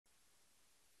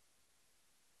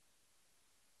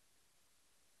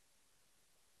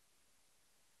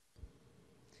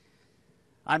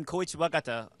I'm Koichi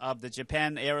Wakata of the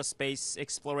Japan Aerospace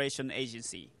Exploration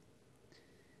Agency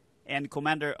and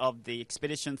commander of the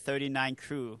Expedition 39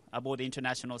 crew aboard the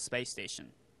International Space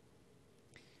Station,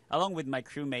 along with my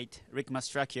crewmate Rick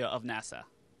Mastraccio of NASA.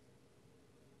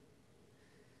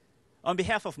 On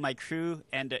behalf of my crew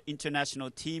and the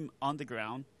international team on the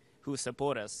ground who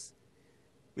support us,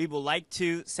 we would like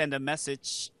to send a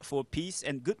message for peace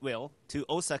and goodwill to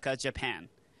Osaka, Japan,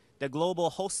 the global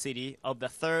host city of the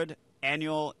 3rd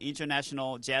Annual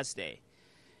International Jazz Day,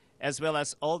 as well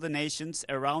as all the nations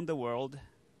around the world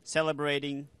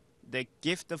celebrating the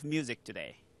gift of music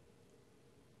today.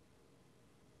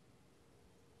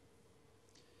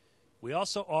 We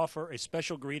also offer a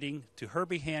special greeting to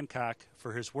Herbie Hancock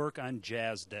for his work on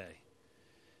Jazz Day.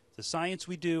 The science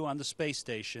we do on the space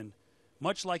station,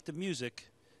 much like the music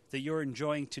that you're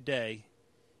enjoying today,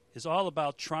 is all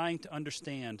about trying to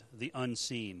understand the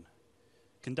unseen.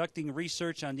 Conducting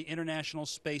research on the International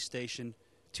Space Station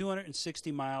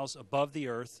 260 miles above the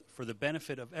Earth for the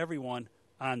benefit of everyone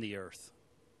on the Earth.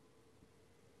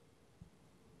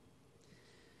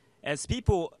 As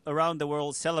people around the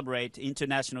world celebrate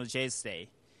International Jazz Day,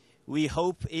 we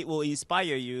hope it will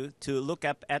inspire you to look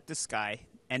up at the sky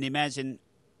and imagine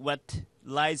what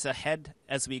lies ahead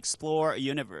as we explore a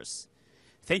universe.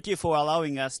 Thank you for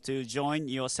allowing us to join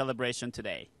your celebration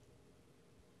today.